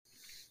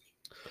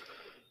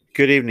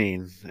Good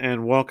evening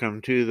and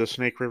welcome to the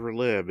Snake River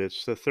Lib.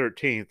 It's the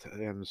 13th,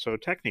 and so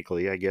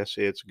technically, I guess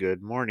it's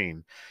good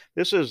morning.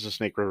 This is the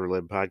Snake River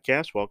Lib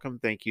podcast. Welcome.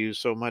 Thank you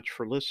so much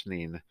for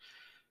listening.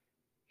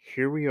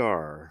 Here we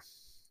are.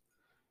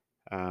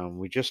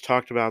 We just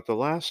talked about the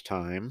last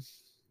time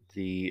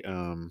the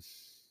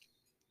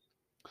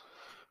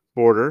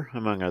border,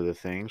 among other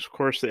things. Of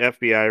course, the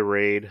FBI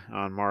raid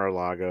on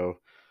Mar-a-Lago.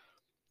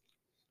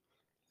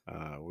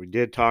 We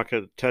did touch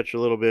a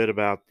little bit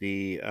about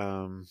the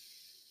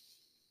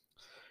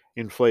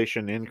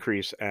Inflation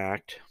Increase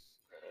Act.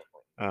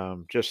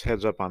 Just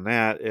heads up on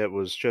that. It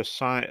was just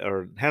signed,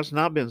 or has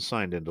not been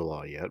signed into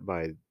law yet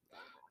by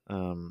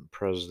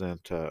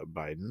President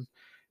Biden.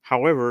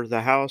 However,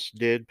 the House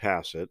did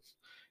pass it,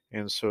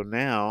 and so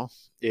now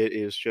it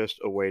is just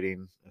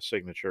awaiting a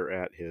signature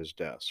at his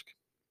desk.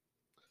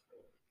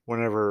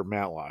 Whenever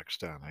Matlock's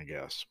done, I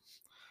guess.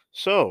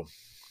 So,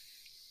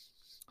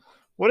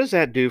 what does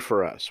that do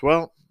for us?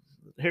 Well,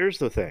 here's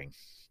the thing.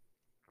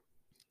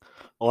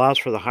 Allows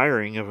for the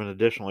hiring of an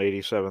additional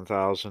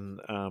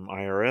 87,000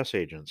 IRS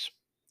agents.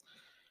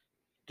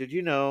 Did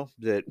you know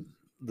that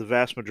the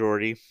vast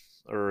majority,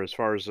 or as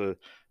far as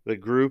the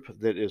group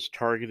that is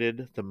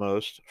targeted the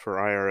most for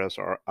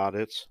IRS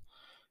audits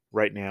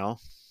right now,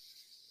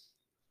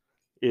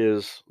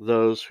 is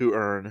those who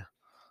earn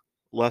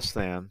less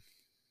than,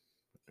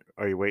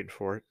 are you waiting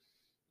for it?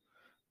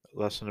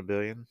 Less than a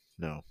billion?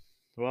 No.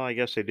 Well, I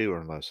guess they do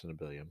earn less than a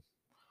billion.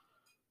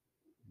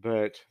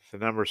 But the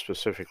number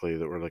specifically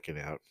that we're looking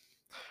at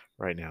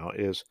right now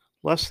is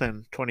less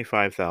than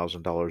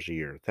 $25,000 a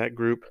year. That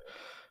group,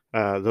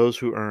 those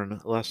who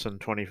earn less than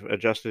 20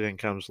 adjusted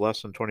incomes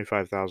less than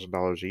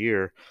 $25,000 a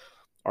year,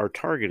 are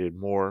targeted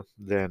more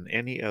than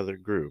any other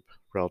group,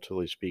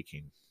 relatively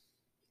speaking,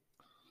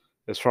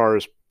 as far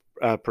as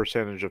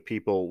percentage of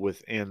people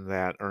within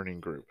that earning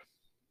group.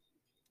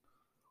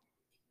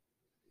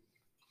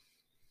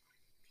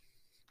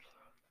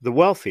 The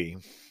wealthy,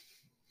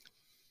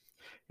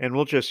 and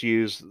we'll just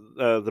use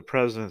the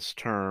president's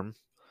term,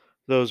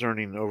 those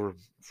earning over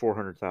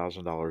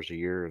 $400,000 a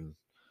year in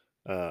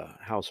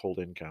household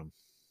income.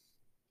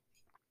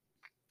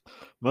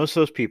 Most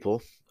of those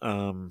people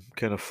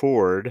can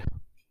afford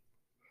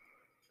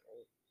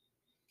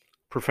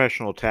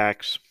professional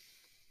tax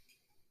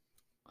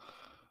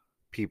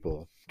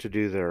people to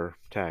do their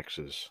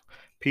taxes.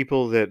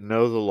 People that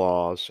know the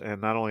laws, and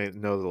not only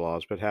know the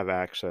laws, but have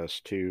access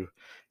to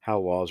how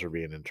laws are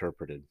being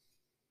interpreted.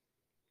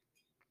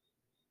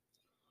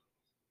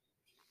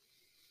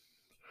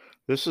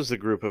 This is the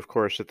group, of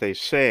course, that they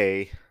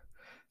say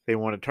they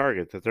want to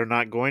target, that they're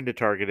not going to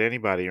target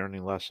anybody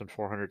earning less than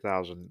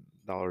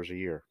 $400,000 a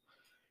year.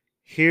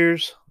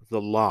 Here's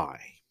the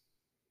lie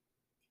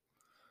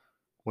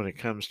when it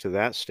comes to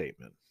that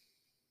statement.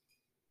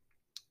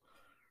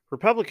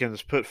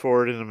 Republicans put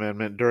forward an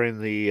amendment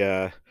during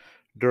the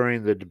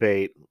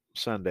debate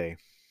Sunday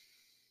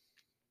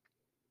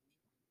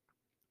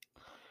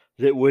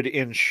that would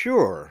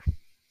ensure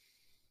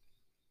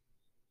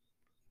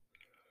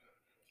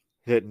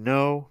that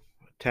no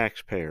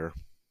taxpayer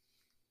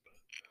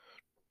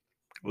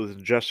with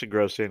adjusted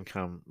gross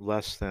income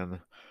less than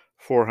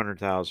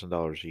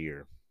 $400,000 a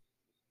year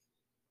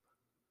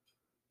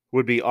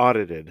would be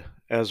audited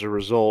as a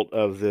result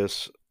of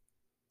this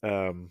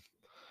um,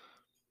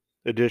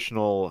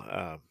 additional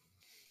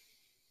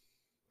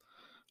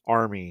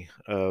army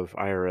of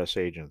IRS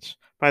agents.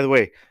 By the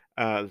way,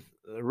 the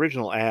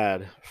original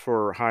ad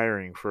for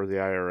hiring for the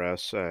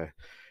IRS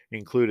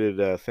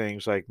included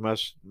things like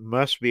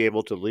must be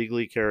able to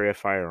legally carry a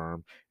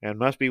firearm and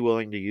must be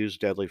willing to use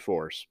deadly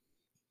force.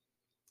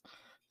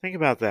 Think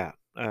about that.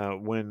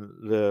 When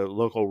the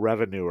local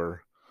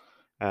revenuer,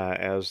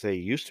 as they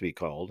used to be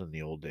called in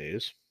the old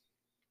days,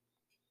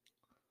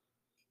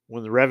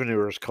 when the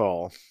revenuers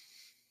call,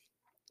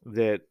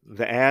 that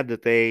the ad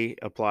that they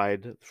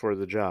applied for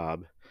the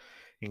job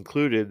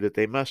included that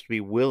they must be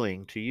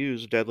willing to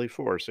use deadly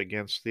force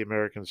against the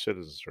American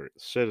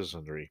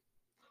citizenry.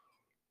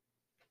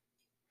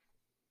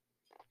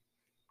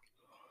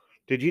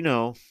 Did you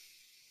know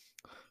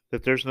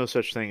that there's no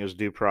such thing as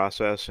due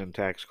process in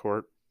tax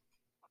court?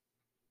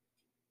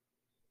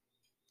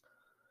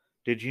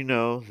 Did you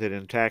know that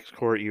in tax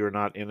court you are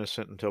not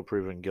innocent until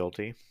proven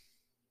guilty?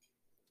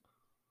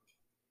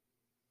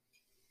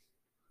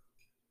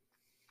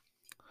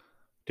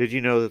 Did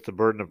you know that the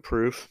burden of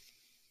proof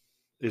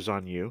is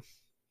on you?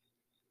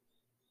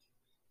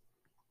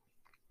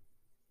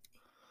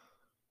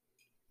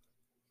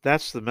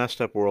 That's the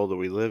messed up world that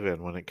we live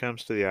in when it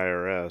comes to the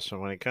IRS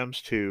and when it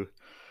comes to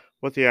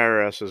what the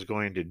IRS is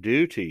going to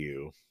do to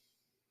you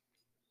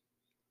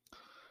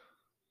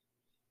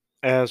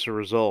as a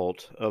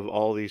result of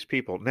all these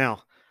people.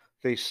 Now,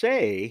 they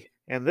say,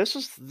 and this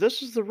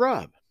is the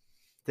rub.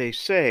 They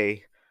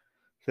say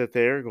that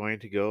they are going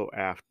to go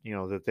after,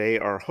 that they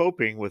are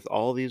hoping with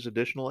all these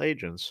additional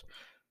agents,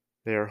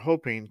 they are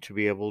hoping to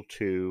be able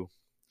to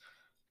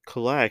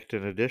collect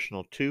an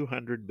additional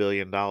 $200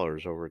 billion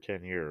over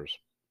 10 years.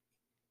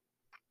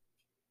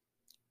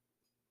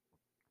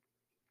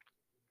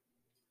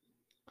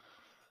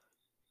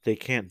 they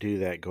can't do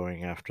that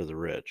going after the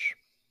rich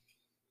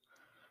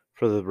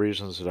for the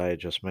reasons that I had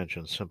just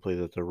mentioned. Simply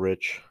that the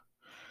rich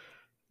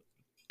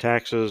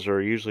taxes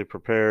are usually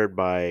prepared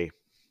by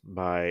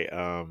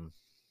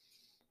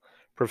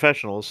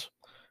professionals,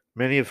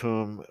 many of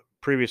whom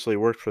previously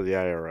worked for the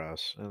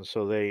IRS, and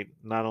so they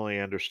not only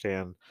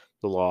understand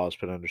the laws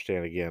but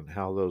understand again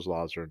how those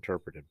laws are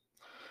interpreted.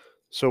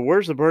 So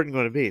where's the burden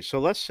going to be? So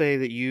let's say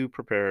that you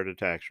prepared a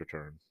tax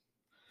return.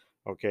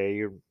 Okay,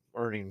 you're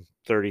earning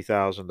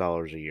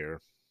 $30,000 a year.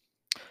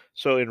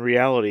 So in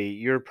reality,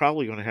 you're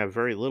probably going to have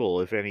very little,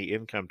 if any,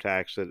 income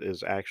tax that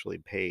is actually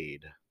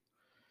paid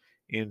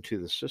into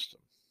the system.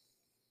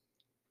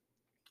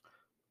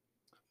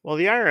 Well,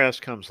 the IRS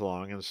comes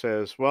along and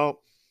says,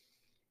 well,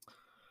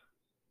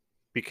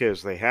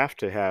 because they have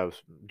to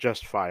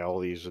justify all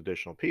these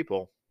additional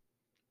people,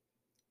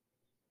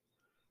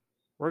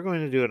 we're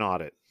going to do an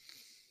audit.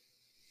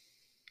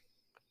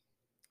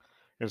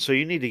 And so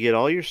you need to get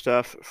all your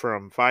stuff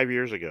from 5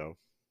 years ago,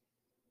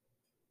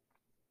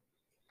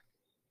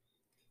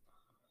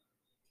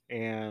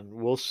 and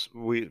we'll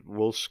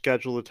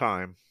schedule a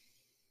time,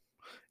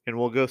 and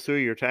we'll go through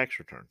your tax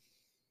return.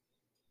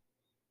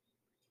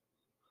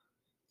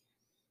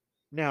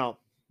 Now,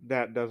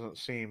 that doesn't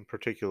seem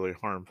particularly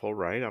harmful,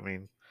 right? I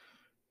mean,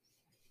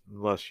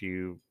 unless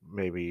you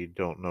maybe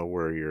don't know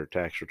where your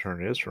tax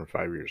return is from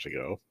 5 years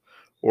ago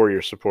or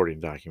your supporting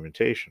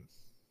documentation.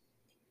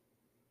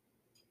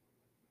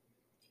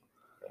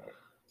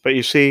 But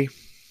you see,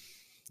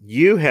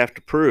 you have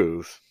to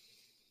prove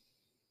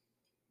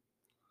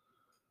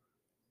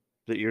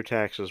that your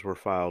taxes were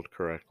filed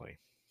correctly.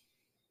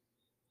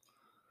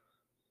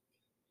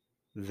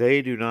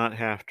 They do not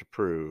have to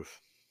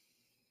prove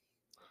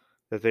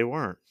that they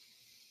weren't.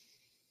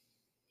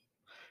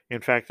 In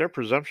fact, their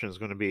presumption is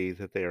going to be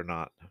that they are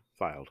not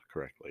filed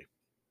correctly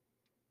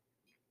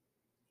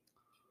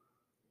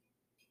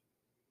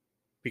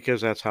because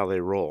that's how they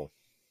roll.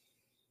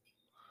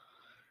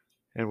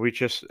 And we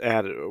just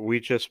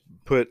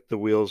put the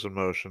wheels in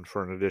motion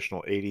for an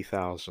additional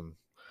 80,000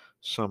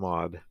 some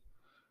odd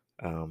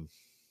um,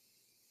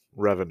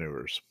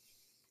 revenuers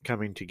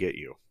coming to get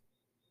you.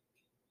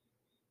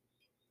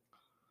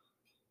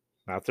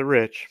 Not the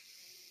rich,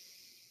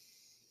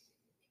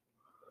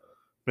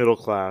 middle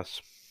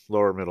class,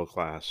 lower middle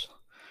class.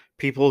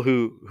 People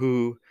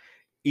who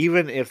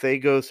even if they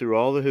go through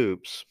all the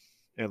hoops,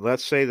 and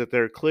let's say that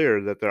they're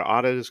cleared, that their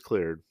audit is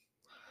cleared,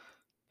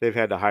 they've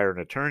had to hire an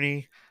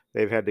attorney,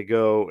 they've had to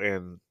go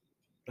and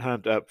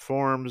hunt up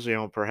forms,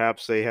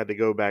 perhaps they had to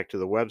go back to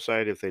the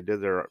website if they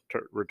did their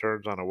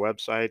returns on a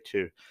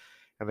website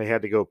and they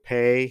had to go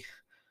pay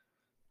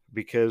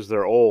because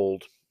they're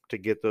old to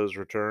get those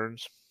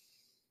returns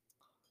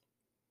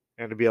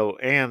and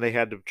they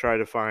had to try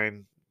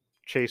to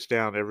chase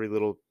down every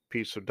little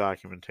piece of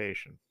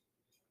documentation.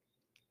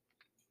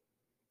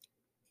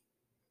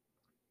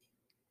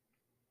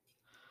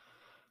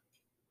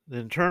 The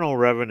Internal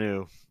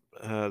Revenue,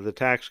 the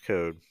tax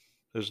code,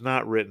 is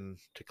not written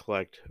to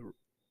collect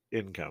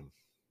income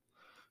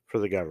for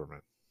the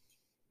government.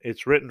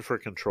 It's written for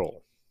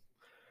control.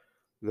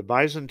 The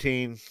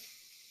Byzantine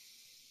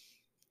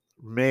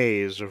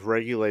maze of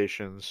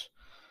regulations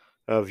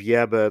of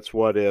yeah buts,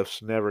 what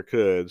ifs, never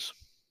coulds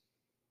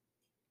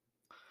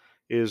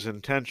is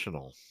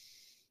intentional.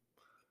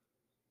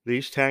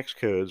 These tax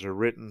codes are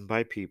written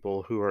by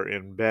people who are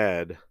in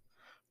bed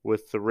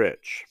with the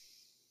rich.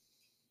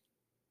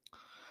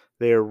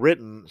 They are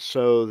written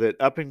so that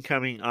up and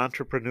coming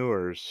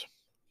entrepreneurs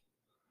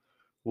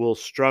will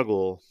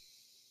struggle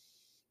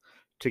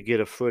to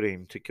get a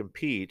footing to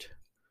compete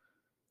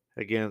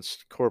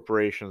against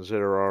corporations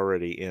that are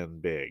already in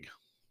big.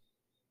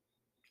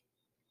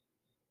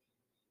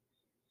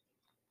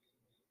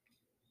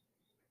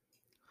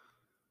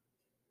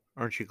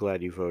 Aren't you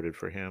glad you voted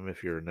for him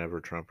if you're a never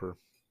Trumper?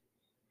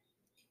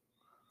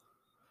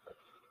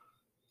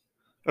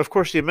 Of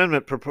course, the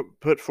amendment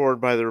put forward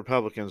by the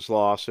Republicans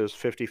lost. It was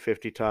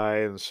 50-50 tie,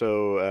 and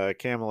so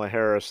Kamala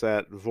Harris,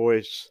 that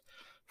voice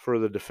for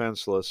the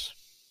defenseless,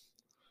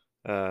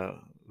 uh,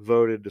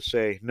 voted to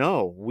say,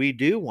 no, we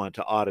do want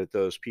to audit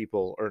those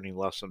people earning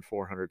less than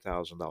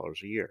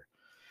 $400,000 a year.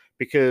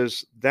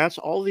 Because that's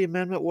all the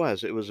amendment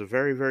was. It was a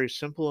very, very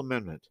simple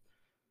amendment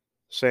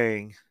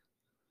saying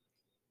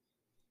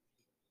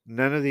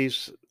none of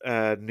these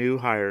new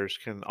hires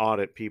can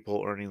audit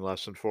people earning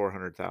less than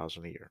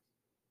 $400,000 a year.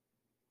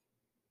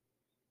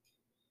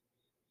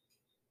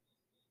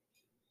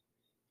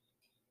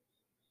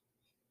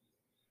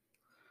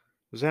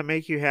 Does that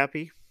make you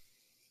happy?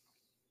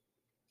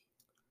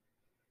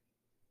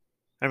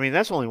 I mean,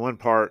 that's only one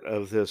part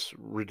of this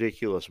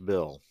ridiculous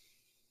bill.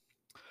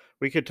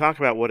 We could talk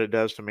about what it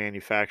does to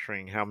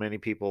manufacturing, how many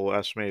people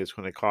estimate it's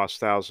going to cost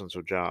thousands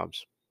of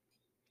jobs.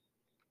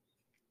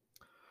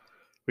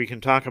 We can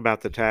talk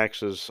about the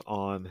taxes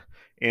on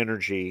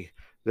energy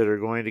that are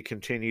going to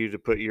continue to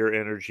put your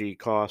energy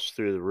costs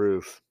through the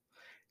roof.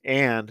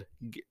 And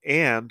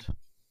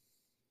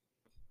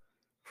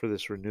for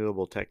this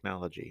renewable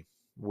technology,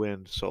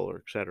 wind, solar,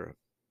 etc.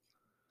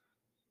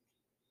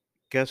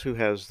 guess who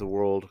has the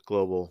world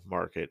global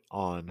market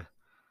on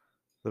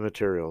the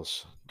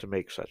materials to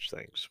make such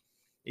things?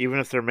 Even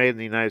if they're made in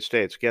the United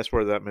States, guess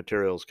where that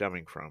material is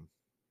coming from?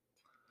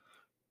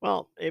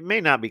 Well, it may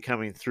not be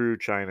coming through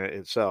China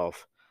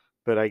itself,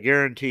 but I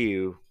guarantee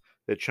you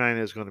that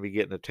China is going to be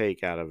getting a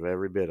take out of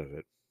every bit of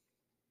it.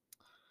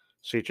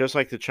 See, just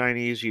like the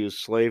Chinese use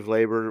slave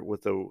labor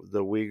with the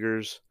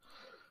Uyghurs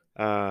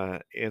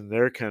in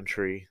their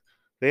country,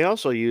 they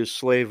also use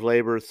slave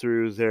labor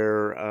through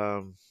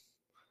their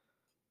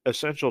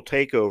essential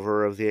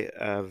takeover of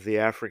the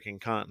African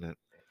continent.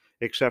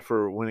 Except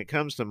for when it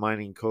comes to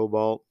mining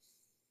cobalt,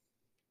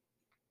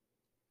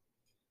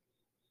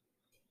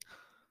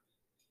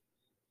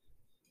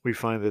 we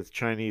find that the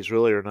Chinese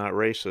really are not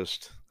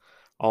racist.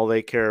 All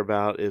they care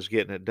about is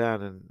getting it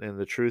done, and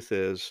the truth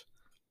is,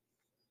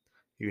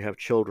 you have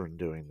children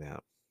doing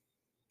that.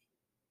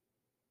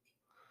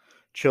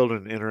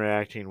 Children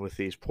interacting with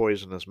these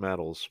poisonous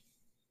metals.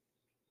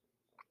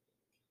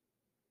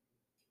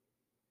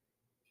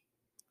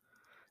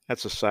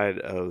 That's a side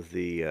of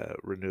the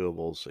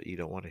renewables that you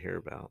don't want to hear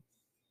about.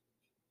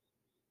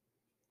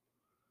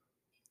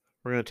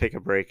 We're going to take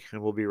a break,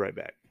 and we'll be right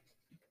back.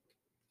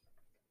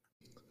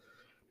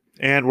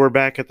 And we're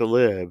back at the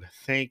lib.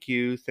 Thank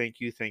you, thank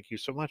you, thank you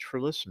so much for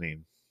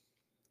listening.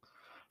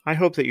 I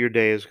hope that your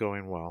day is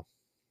going well.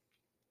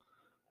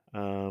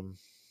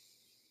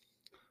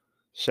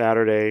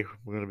 Saturday,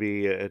 we're going to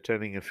be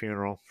attending a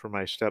funeral for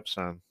my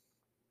stepson.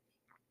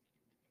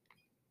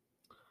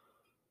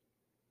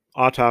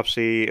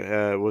 Autopsy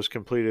was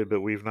completed, but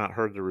we've not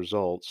heard the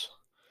results.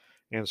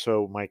 And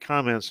so my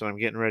comments that I'm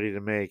getting ready to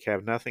make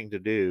have nothing to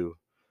do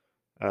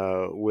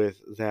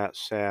with that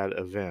sad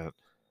event.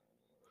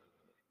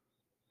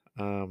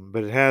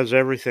 But it has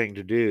everything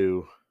to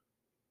do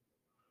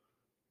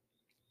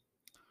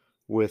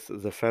with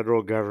the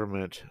federal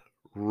government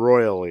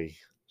royally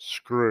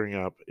screwing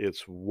up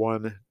its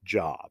one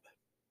job.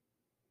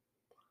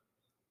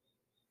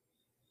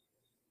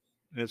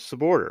 It's the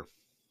border.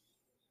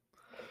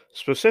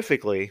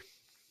 Specifically,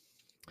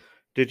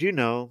 did you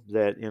know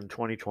that in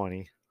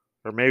 2020,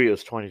 or maybe it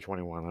was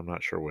 2021, I'm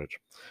not sure which,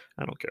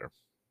 I don't care,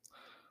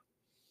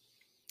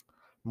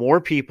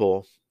 more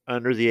people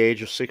under the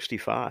age of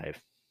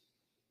 65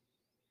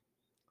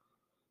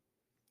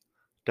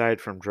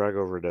 died from drug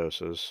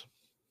overdoses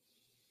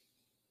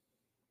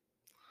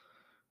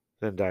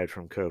than died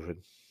from COVID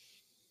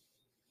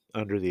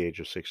under the age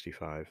of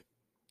 65.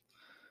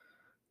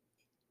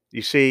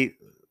 You see,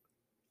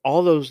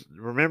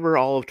 remember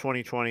all of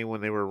 2020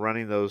 when they were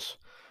running those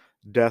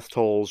death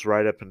tolls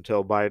right up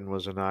until Biden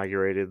was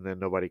inaugurated, and then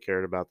nobody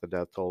cared about the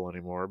death toll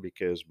anymore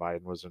because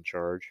Biden was in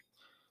charge?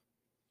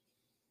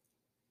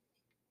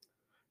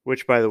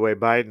 Which, by the way,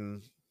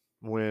 Biden,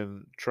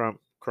 when Trump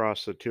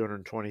crossed the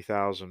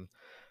 220,000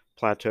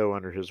 plateau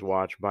under his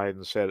watch,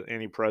 Biden said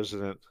any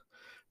president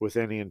with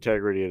any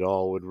integrity at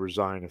all would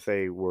resign if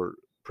they were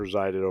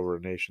presided over a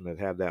nation that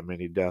had that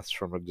many deaths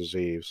from a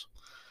disease.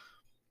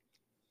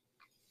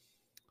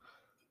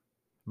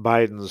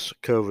 Biden's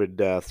COVID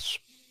deaths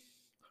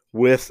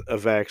with a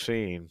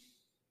vaccine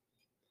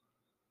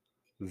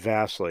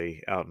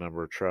vastly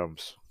outnumber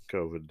Trump's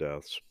COVID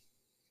deaths.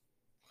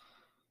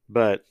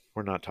 But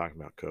we're not talking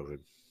about COVID.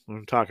 We're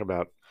going to talk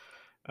about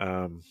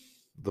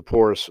the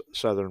porous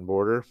southern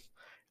border.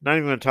 Not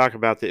even going to talk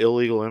about the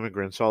illegal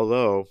immigrants,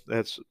 although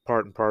that's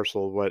part and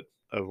parcel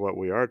of what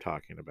we are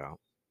talking about.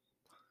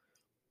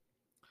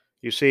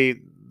 You see,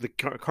 the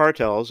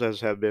cartels,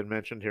 as have been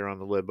mentioned here on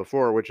the Lib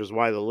before, which is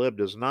why the Lib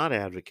does not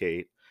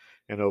advocate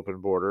an open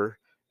border,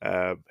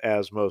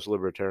 as most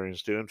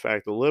libertarians do. In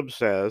fact, the Lib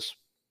says,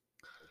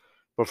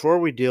 before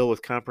we deal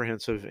with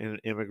comprehensive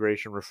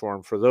immigration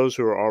reform for those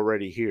who are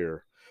already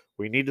here,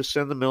 we need to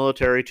send the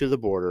military to the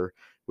border.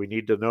 We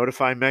need to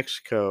notify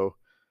Mexico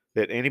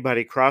that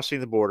anybody crossing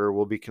the border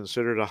will be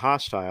considered a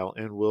hostile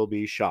and will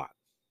be shot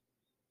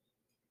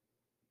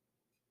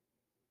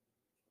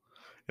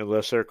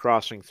unless they're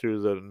crossing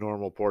through the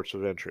normal ports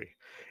of entry.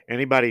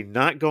 Anybody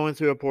not going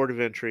through a port of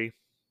entry,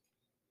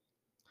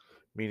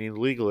 meaning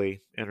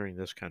legally entering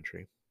this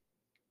country,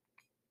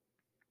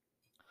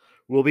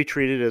 will be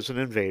treated as an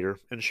invader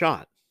and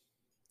shot.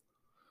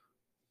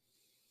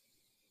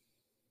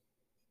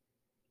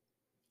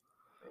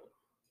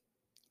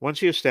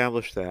 Once you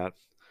establish that,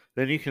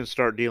 then you can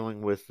start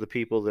dealing with the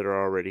people that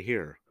are already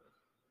here.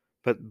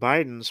 But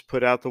Biden's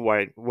put out the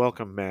white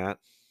welcome mat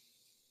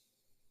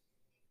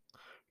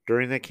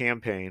during the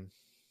campaign.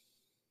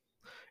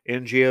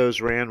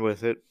 NGOs ran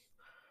with it,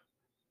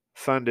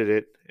 funded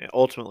it.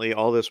 Ultimately,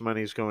 all this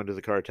money is going to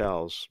the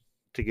cartels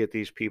to get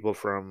these people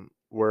from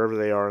wherever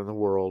they are in the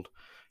world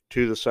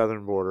to the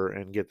southern border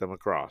and get them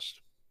across.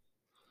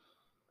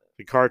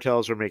 The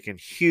cartels are making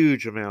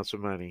huge amounts of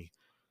money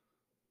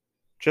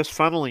just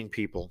funneling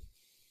people.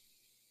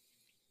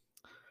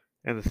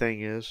 And the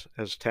thing is,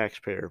 as a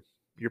taxpayer,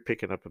 you're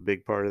picking up a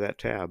big part of that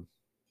tab.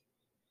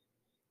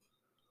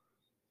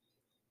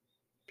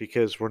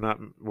 Because we're not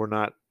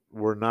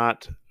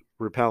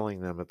repelling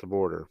them at the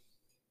border.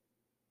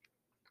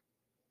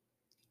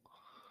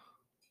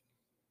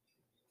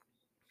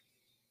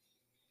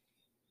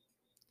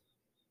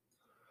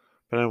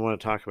 But I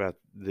want to talk about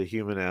the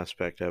human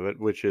aspect of it,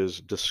 which is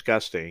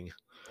disgusting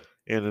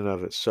in and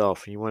of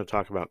itself. And you want to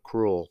talk about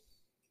cruel.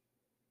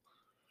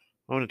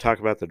 I want to talk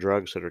about the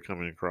drugs that are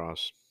coming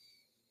across.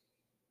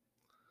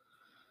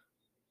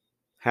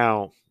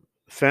 How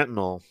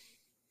fentanyl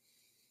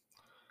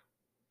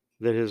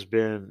that has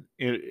been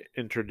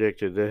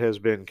interdicted, that has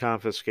been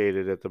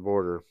confiscated at the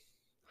border.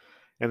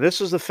 And this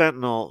is the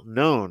fentanyl,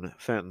 known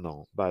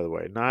fentanyl, by the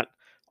way, not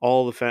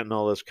all the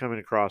fentanyl that's coming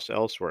across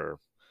elsewhere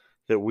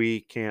that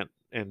we can't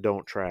and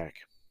don't track.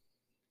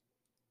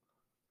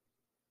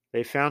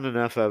 They found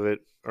enough of it,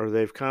 or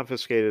they've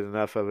confiscated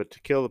enough of it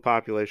to kill the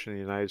population of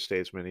the United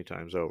States many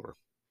times over.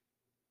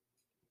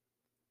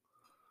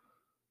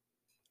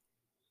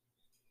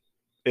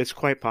 It's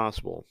quite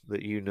possible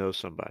that you know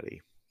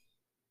somebody,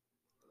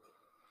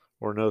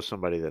 or know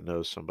somebody that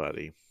knows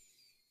somebody,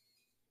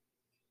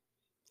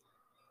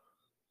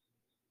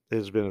 that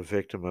has been a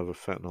victim of a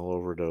fentanyl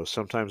overdose.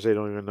 Sometimes they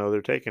don't even know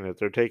they're taking it.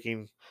 They're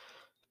taking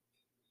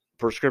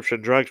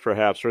prescription drugs,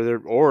 perhaps,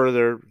 or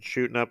they're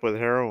shooting up with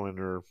heroin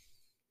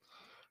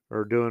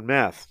or doing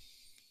meth.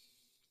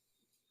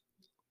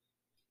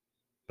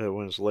 But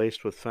when it's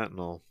laced with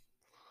fentanyl,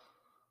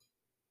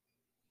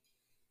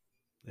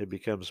 it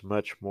becomes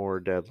much more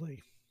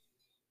deadly.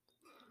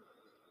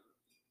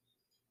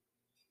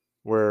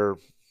 Where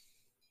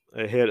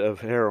a hit of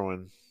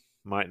heroin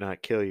might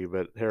not kill you,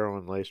 but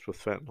heroin laced with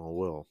fentanyl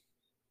will.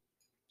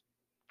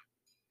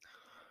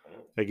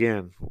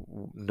 Again,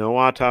 no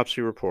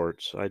autopsy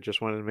reports. I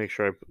just wanted to make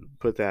sure I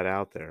put that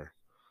out there.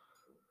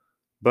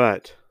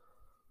 But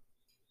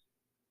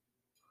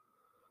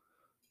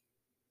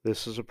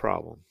this is a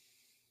problem.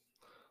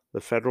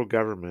 The federal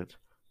government,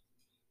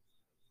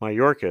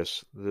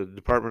 Mayorkas, the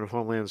Department of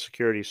Homeland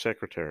Security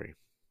Secretary,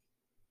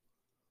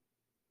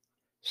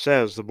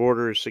 says the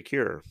border is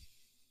secure.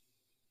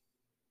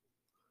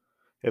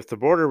 If the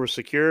border was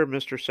secure,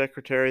 Mr.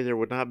 Secretary, there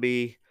would not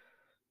be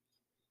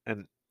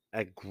an,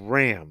 a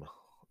gram,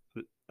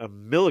 a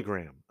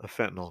milligram of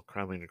fentanyl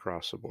coming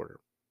across the border,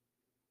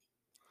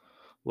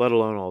 let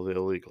alone all the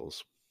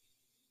illegals.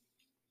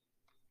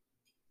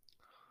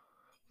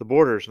 The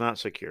border is not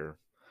secure.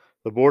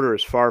 The border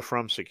is far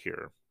from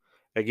secure.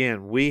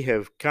 Again, we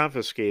have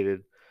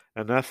confiscated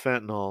enough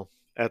fentanyl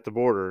at the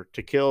border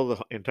to kill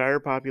the entire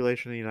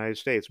population of the United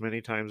States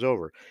many times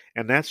over.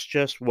 And that's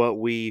just what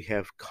we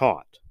have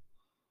caught.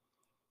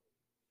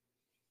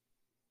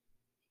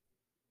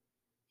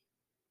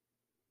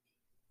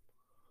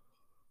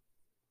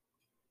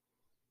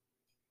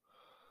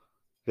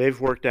 They've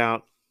worked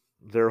out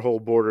their whole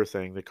border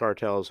thing, the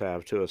cartels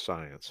have, to a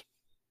science.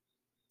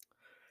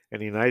 And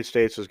the United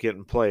States is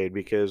getting played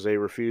because they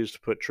refuse to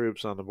put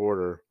troops on the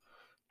border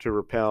to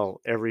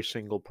repel every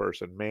single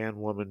person, man,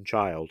 woman,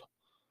 child,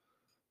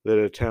 that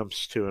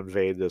attempts to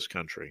invade this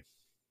country.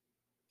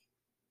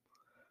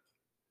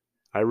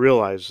 I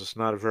realize it's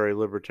not a very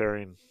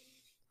libertarian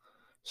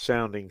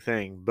sounding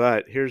thing,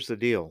 but here's the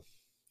deal.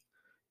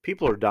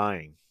 People are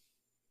dying.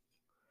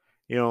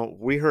 You know,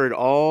 we heard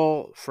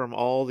all from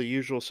all the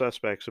usual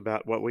suspects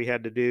about what we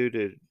had to do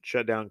to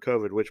shut down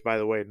COVID, which, by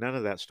the way, none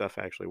of that stuff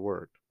actually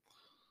worked.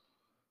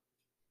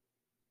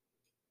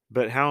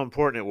 But how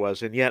important it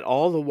was. And yet,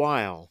 all the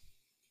while,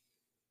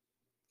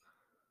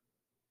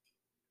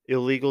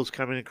 illegals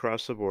coming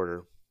across the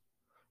border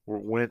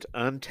went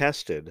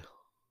untested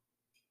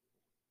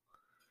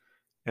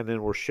and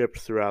then were shipped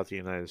throughout the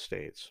United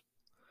States.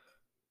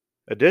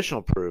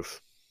 Additional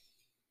proof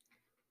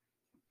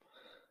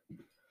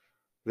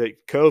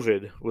that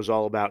COVID was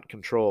all about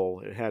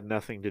control. It had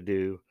nothing to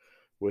do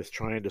with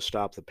trying to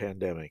stop the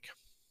pandemic.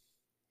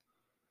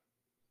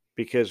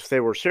 Because if they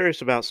were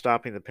serious about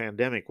stopping the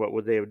pandemic, what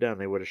would they have done?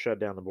 They would have shut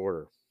down the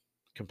border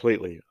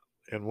completely.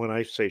 And when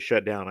I say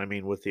shut down, I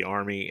mean with the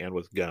army and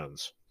with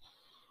guns.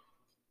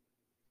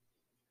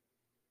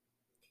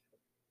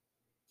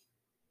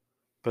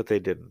 But they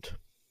didn't,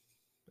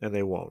 and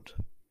they won't.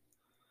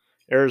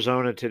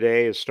 Arizona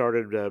today has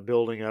started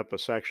building up a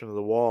section of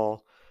the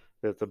wall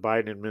that the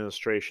Biden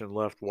administration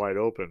left wide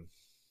open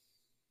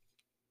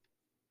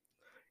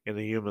in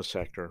the Yuma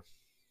sector.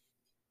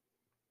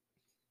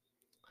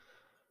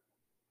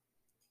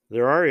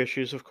 There are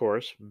issues, of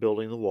course,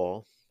 building the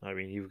wall. I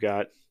mean, you've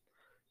got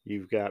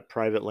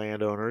private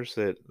landowners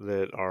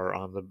that are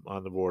on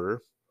the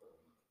border.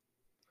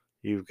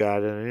 You've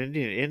got an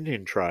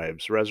Indian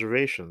tribes,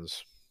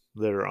 reservations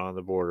that are on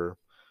the border.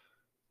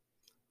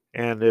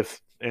 And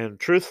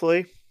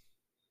truthfully,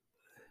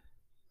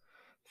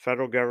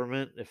 federal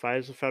government, if I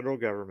was the federal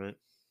government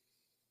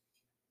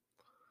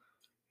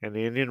and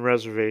the Indian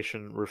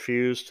reservation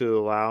refused to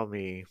allow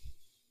me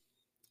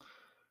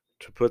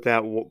to put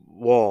that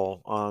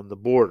wall on the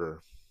border,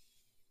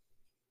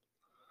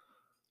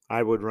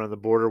 I would run the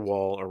border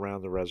wall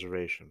around the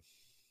reservation.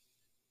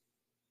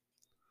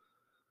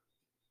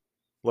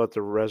 Let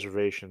the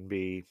reservation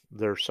be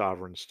their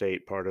sovereign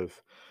state, part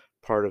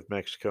of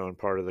Mexico and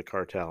part of the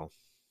cartel,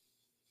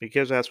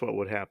 because that's what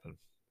would happen.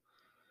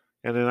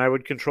 And then I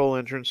would control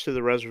entrance to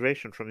the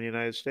reservation from the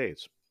United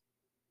States,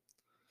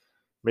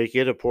 make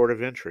it a port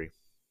of entry.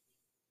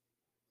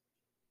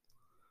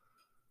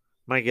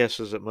 My guess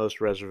is that most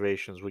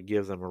reservations would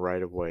give them a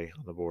right of way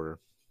on the border.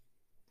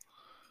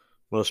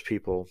 Most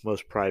people,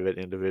 most private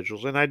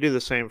individuals, and I do the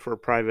same for a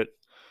private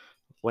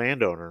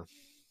landowner.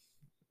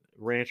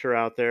 Rancher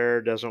out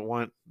there doesn't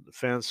want the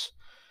fence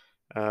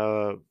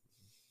uh,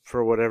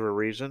 for whatever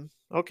reason.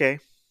 Okay,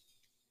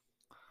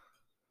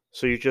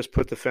 so you just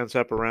put the fence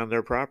up around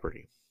their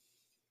property.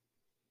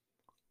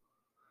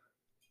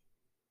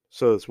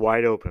 So it's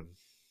wide open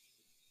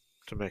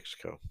to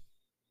Mexico.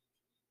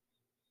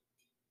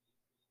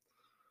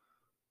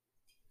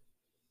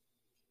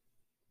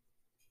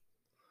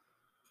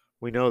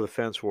 We know the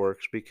fence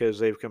works because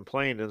they've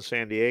complained in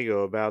San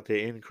Diego about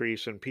the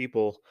increase in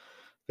people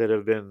that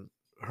have been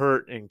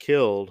hurt and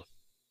killed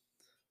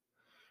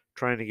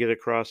trying to get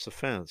across the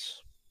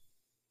fence.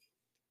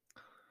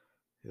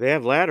 They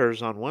have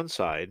ladders on one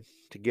side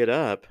to get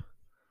up,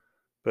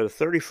 but a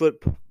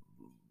 30-foot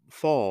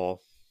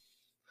fall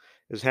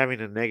is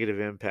having a negative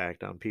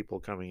impact on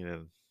people coming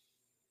in.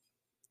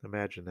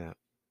 Imagine that.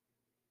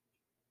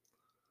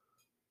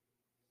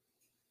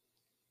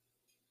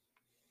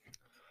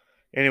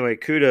 Anyway,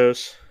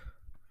 kudos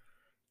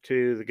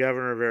to the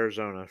governor of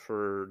Arizona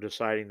for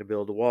deciding to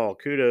build a wall.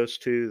 Kudos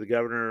to the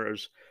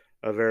governors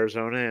of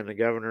Arizona and the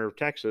governor of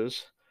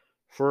Texas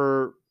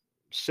for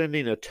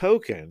sending a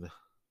token,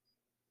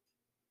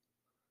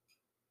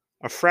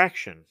 a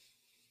fraction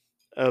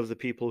of the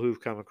people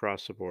who've come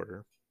across the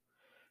border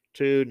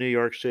to New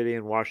York City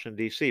and Washington,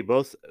 D.C.,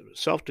 both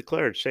self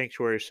declared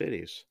sanctuary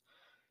cities,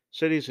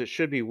 cities that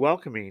should be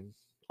welcoming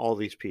all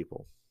these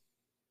people.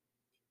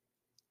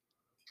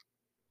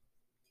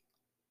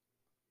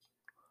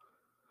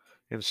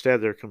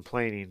 Instead, they're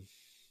complaining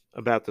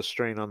about the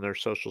strain on their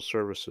social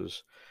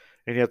services.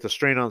 And yet, the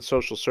strain on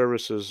social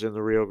services in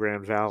the Rio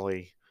Grande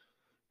Valley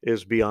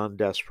is beyond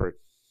desperate.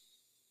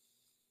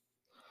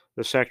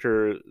 The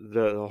sector,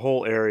 the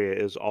whole area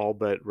is all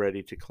but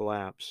ready to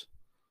collapse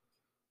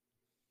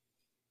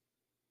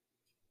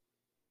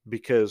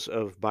because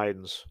of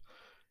Biden's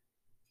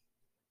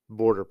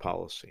border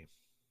policy.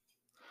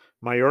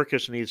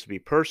 Mayorkas needs to be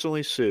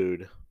personally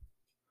sued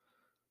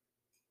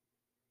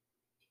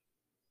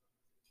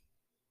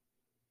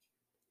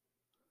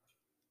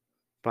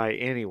by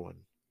anyone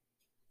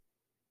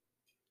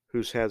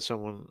who's had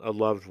someone, a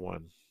loved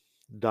one,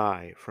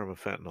 die from a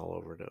fentanyl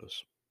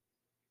overdose.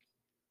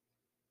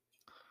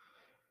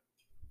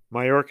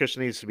 Mayorkas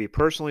needs to be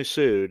personally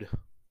sued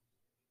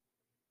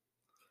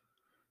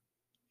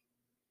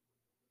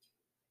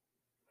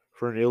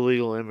for an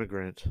illegal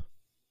immigrant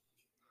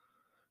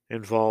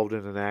involved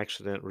in an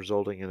accident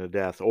resulting in a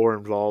death or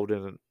involved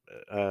in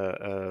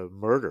a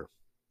murder.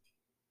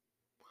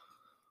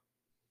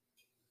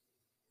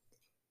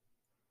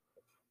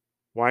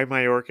 Why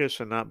Mayorkas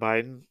and not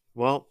Biden?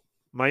 Well,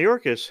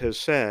 Mayorkas has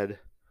said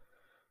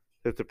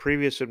that the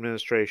previous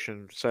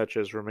administration, such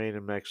as Remain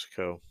in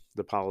Mexico,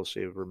 the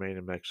policy of Remain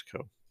in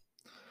Mexico,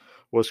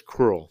 was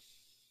cruel,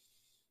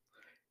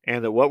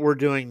 and that what we're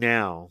doing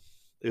now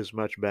is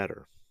much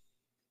better.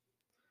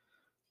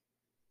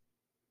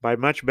 By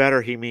much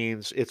better, he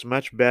means it's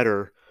much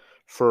better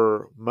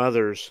for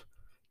mothers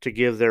to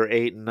give their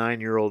 8 and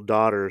 9-year-old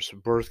daughters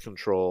birth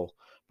control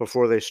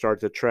before they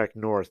start the trek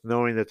north,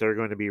 knowing that they're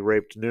going to be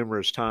raped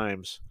numerous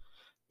times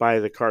by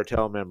the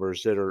cartel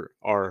members that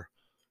are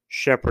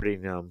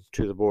shepherding them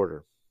to the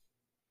border.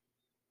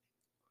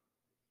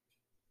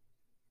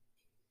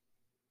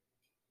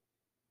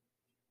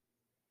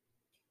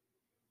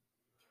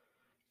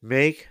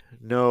 Make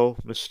no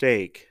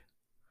mistake,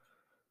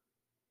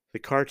 the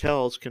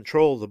cartels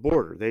control the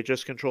border. They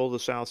just control the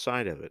south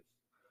side of it.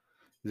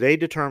 They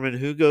determine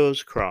who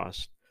goes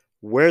across,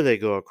 where they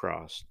go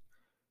across,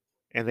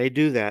 and they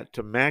do that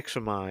to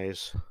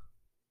maximize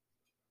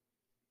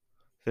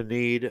the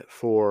need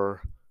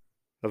for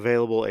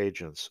available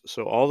agents.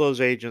 So all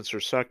those agents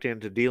are sucked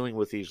into dealing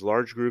with these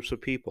large groups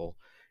of people.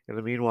 In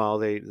the meanwhile,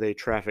 they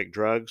traffic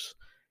drugs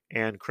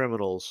and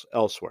criminals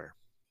elsewhere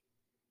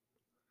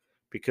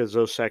because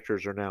those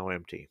sectors are now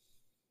empty.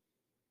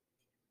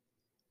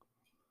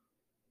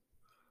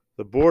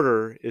 The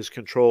border is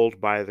controlled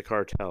by the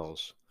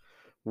cartels.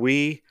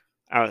 We,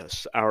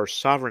 our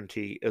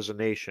sovereignty as a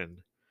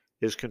nation,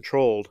 is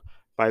controlled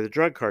by the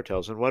drug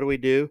cartels. And what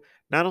do?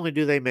 Not only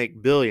do they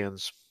make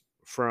billions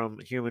from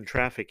human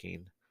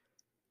trafficking,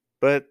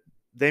 but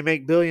they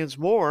make billions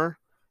more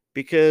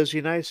because the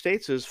United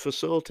States is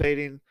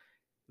facilitating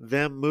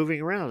them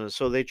moving around. And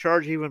so they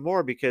charge even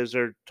more because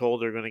they're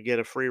told they're going to get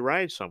a free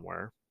ride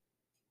somewhere.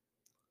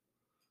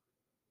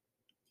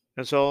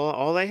 And so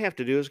all they have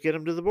to do is get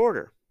them to the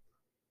border.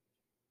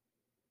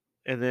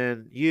 And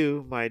then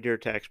you, my dear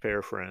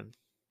taxpayer friend,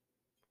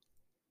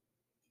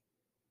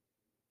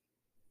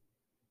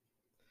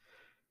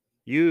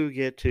 you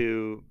get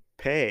to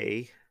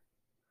pay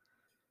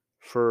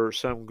for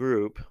some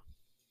group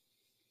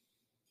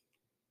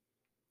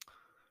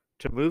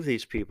to move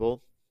these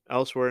people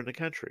elsewhere in the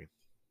country,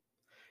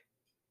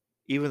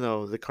 even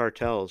though the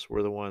cartels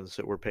were the ones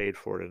that were paid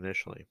for it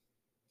initially.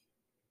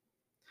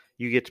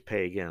 You get to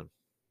pay again.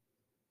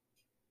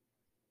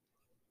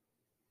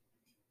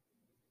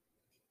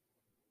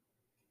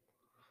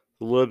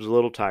 The lib's a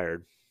little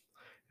tired,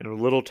 and a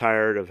little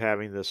tired of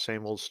having this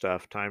same old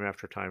stuff time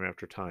after time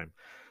after time.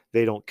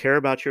 They don't care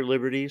about your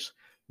liberties.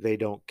 They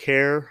don't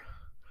care.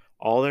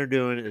 All they're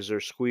doing is they're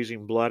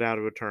squeezing blood out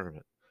of a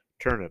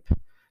turnip.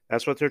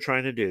 That's what they're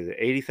trying to do.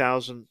 The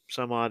 80,000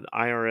 some odd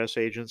IRS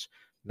agents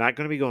not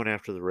going to be going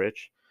after the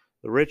rich.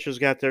 The rich has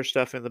got their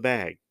stuff in the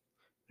bag.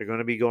 They're going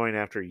to be going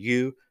after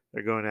you.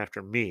 They're going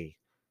after me.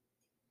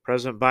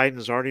 President Biden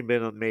has already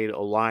been made a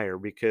liar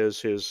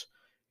because his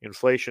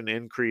Inflation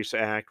Increase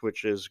Act,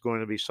 which is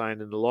going to be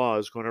signed into law,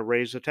 is going to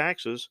raise the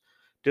taxes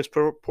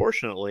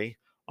disproportionately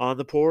on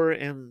the poor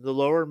and the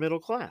lower middle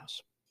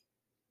class,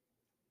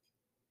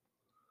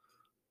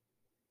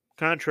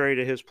 contrary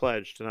to his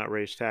pledge to not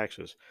raise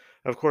taxes.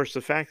 Of course,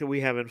 the fact that we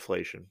have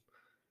inflation.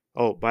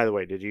 Oh, by the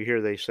way, did you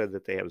hear they said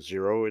that they have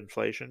zero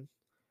inflation?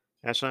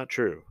 That's not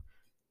true.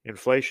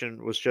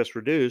 Inflation was just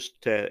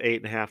reduced to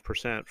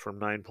 8.5% from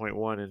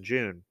 9.1 in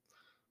June,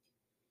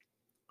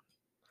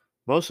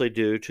 mostly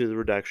due to the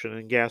reduction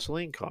in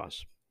gasoline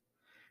costs.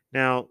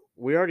 Now,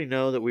 we already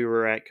know that we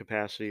were at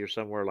capacity or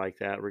somewhere like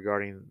that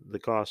regarding the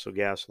cost of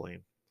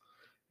gasoline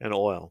and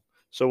oil.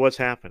 So, what's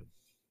happened?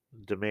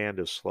 Demand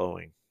is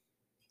slowing.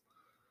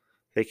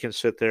 They can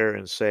sit there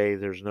and say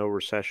there's no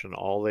recession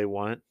all they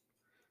want,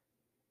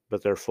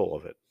 but they're full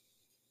of it.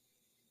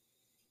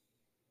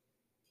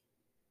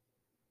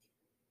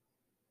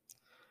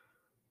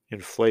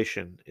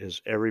 Inflation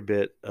is every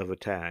bit of a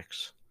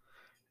tax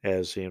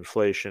as the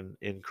Inflation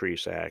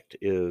Increase Act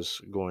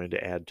is going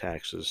to add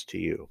taxes to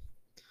you.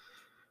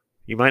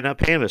 You might not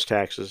pay them as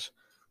taxes,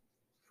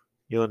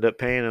 you'll end up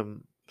paying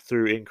them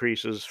through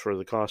increases for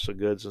the cost of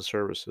goods and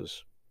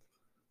services.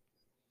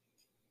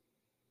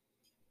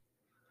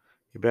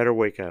 You better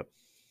wake up.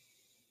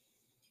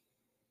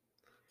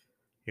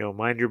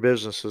 Mind your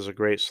business is a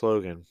great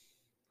slogan,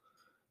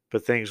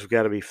 but things have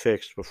got to be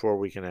fixed before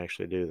we can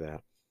actually do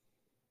that.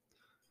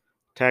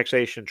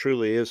 Taxation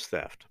truly is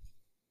theft.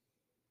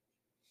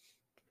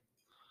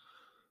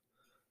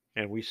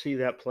 And we see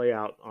that play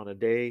out on a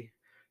day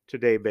to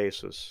day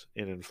basis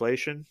in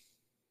inflation,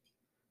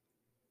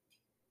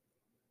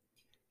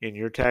 in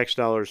your tax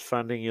dollars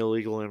funding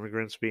illegal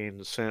immigrants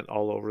being sent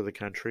all over the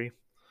country,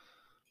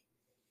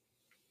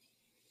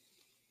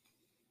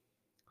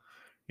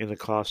 in the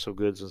cost of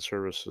goods and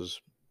services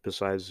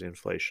besides the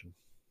inflation.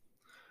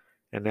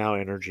 And now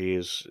energy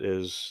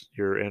is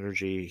your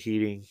energy,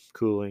 heating,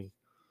 cooling.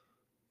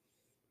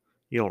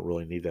 You don't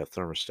really need that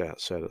thermostat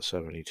set at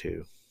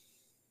 72.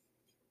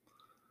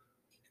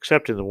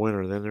 Except in the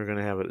winter, then they're going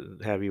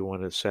to have you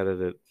want to set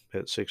it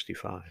at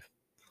 65.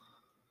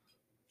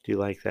 Do you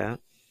like that?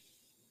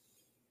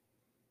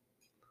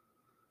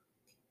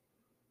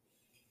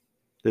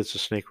 It's a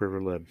Snake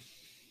River Lib.